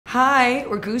Hi,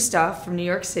 we're Gustaf from New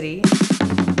York City.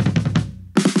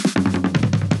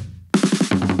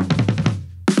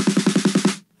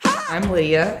 I'm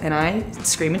Lydia, and I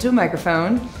scream into a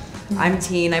microphone. I'm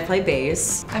Teen, I play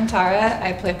bass. I'm Tara,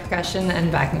 I play percussion and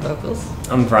backing vocals.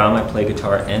 I'm Vram, I play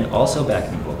guitar and also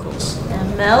backing vocals.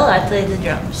 I'm Mel, I play the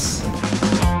drums.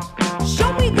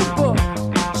 Show me the book.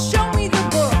 Show me the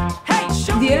book. Hey,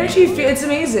 show me. The energy, it's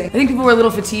amazing. I think people were a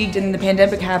little fatigued and the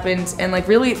pandemic happened, and like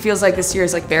really it feels like this year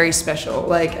is like very special.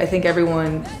 Like I think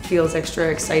everyone feels extra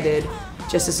excited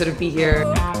just to sort of be here.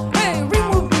 Hey,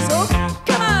 remove this hook.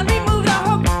 Come on, remove the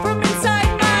hook from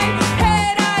inside my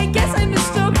head. I guess I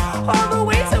mistook all the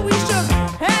ways that we shook.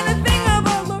 And a thing of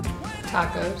a look.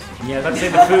 Tacos. Yeah, I was about to say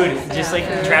the food. Just like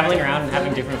traveling around and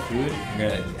having different food. We're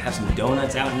gonna have some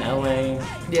donuts out in LA.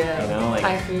 Yeah. You know, like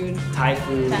Thai food. Thai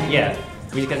food. Yeah.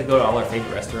 We just got to go to all our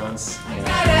favorite restaurants. And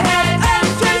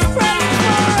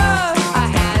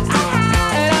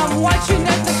I'm watching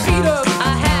at the feet of.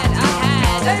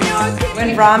 When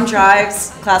Vram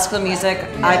drives classical music,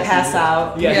 I pass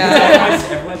out. Yeah.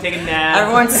 Everyone take a nap.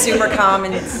 Everyone's super calm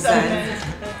and zen.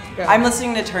 I'm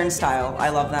listening to Turnstile. I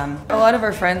love them. A lot of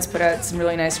our friends put out some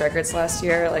really nice records last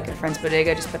year. Like our friends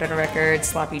Bodega just put out a record,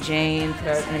 Sloppy Jane put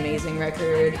out an amazing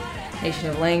record, Nation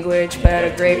of Language put out a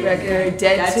great record,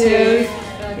 Dead Tooth.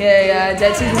 Yeah,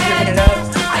 Dead Tooth is ripping it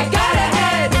up. I got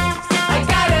ahead. I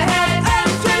got ahead.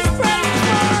 I'm just running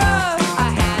for I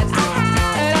had,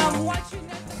 and I'm watching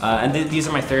it. And these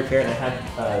are my third pair, and I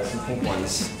have some pink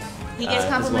ones. He gets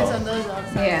compliments on those all the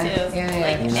time too. Yeah.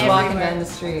 Like Just everywhere. walking down the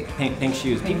street. Pink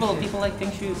shoes. People like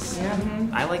pink shoes. Yeah.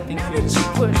 I like pink Now shoes. that you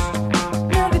push,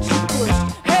 now that you push,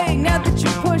 hey, now that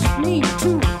you push me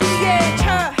to the edge,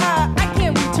 ha ha, I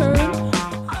can't return.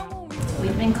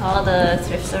 We've been called a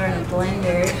thrift store and a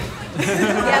blender.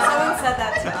 Yeah, someone said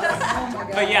that to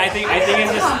us. But yeah, I think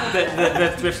it's just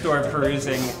the thrift store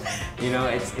perusing. You know,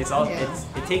 it's all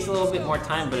it takes a little bit more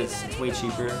time, but it's way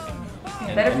cheaper.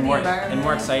 Better for the more environment. and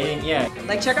more exciting. Yeah.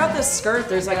 Like, check out this skirt.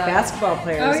 There's like basketball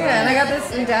players. Oh yeah, and I on it. got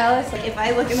this in Dallas. If I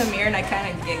look in the mirror and I kind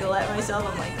of giggle at myself,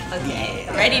 I'm like, okay,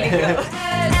 ready to go.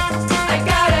 I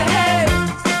got ahead.